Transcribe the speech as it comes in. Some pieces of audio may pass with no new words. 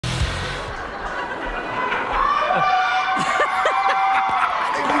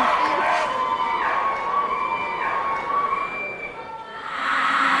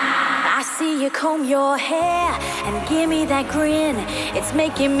comb your hair and give me that grin. It's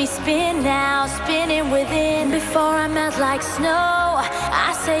making me spin now, spinning within. Before I melt like snow,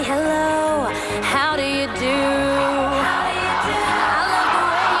 I say hello. How do you do? How do you do? I love the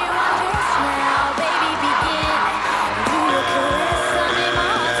way you undress now, baby. Begin. Do your caress under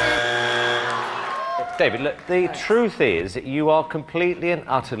my David, look, the truth is that you are completely and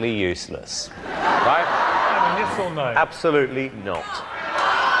utterly useless, right? I mean, yes or no? Absolutely not.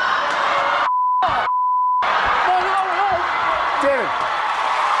 David!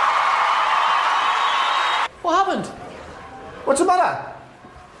 What happened? What's the matter?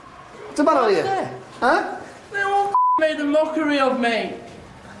 What's the matter with you? Huh? They all made a mockery of me.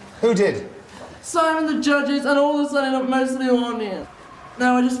 Who did? Simon, the judges, and all the selling up most of the audience.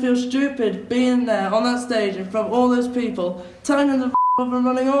 Now I just feel stupid being there on that stage in front of all those people, telling them to off and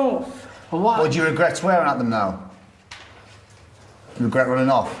running off. Well, what? Or do you regret swearing at them now? You regret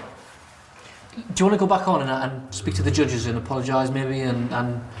running off? Do you want to go back on and speak to the judges and apologise maybe and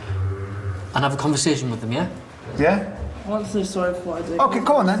have a conversation with them, yeah? Yeah? I want to say sorry for what I did. Okay,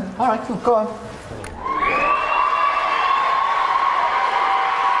 go on then. All right, cool. Go on.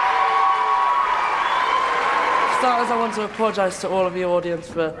 Starters, I want to apologise to all of your audience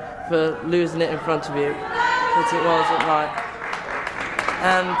for losing it in front of you, because it wasn't right.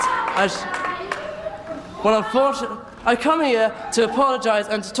 And well, unfortunately, I come here to apologise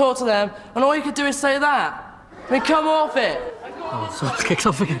and to talk to them, and all you could do is say that. I mean, come off it. Oh, so it's kicked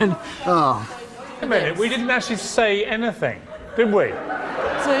off again. Oh. Wait a minute, we didn't actually say anything, did we?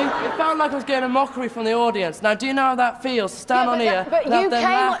 See, it felt like I was getting a mockery from the audience. Now, do you know how that feels? Stand on here and have them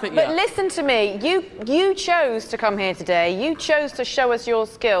laugh at you. But listen to me. You chose to come here today. You chose to show us your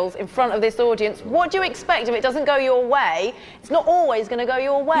skills in front of this audience. What do you expect if it doesn't go your way? It's not always going to go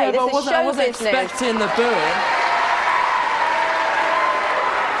your way. Yeah, this but is show I wasn't business. expecting the booing.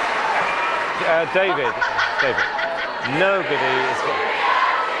 David, nobody is...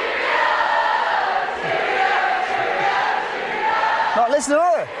 Not listen to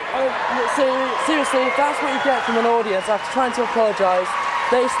her. Seriously, if that's what you get from an audience after trying to apologise,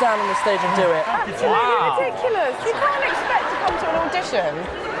 they stand on the stage and do it. Absolutely ridiculous. You can't expect to come to an audition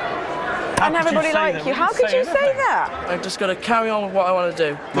and everybody like you. How could you say that? I've just got to carry on with what I want to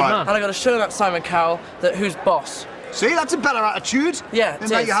do. Right. And I've got to show that Simon Cowell that who's boss. See, that's a better attitude. Yeah, than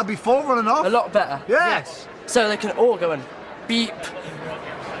that is. you had before running off. A lot better. Yeah. Yes. So they can all go and beep.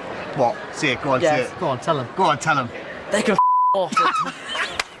 What? See it, go on, Yes. see it. Go on, tell them. Go on, tell them. They can off.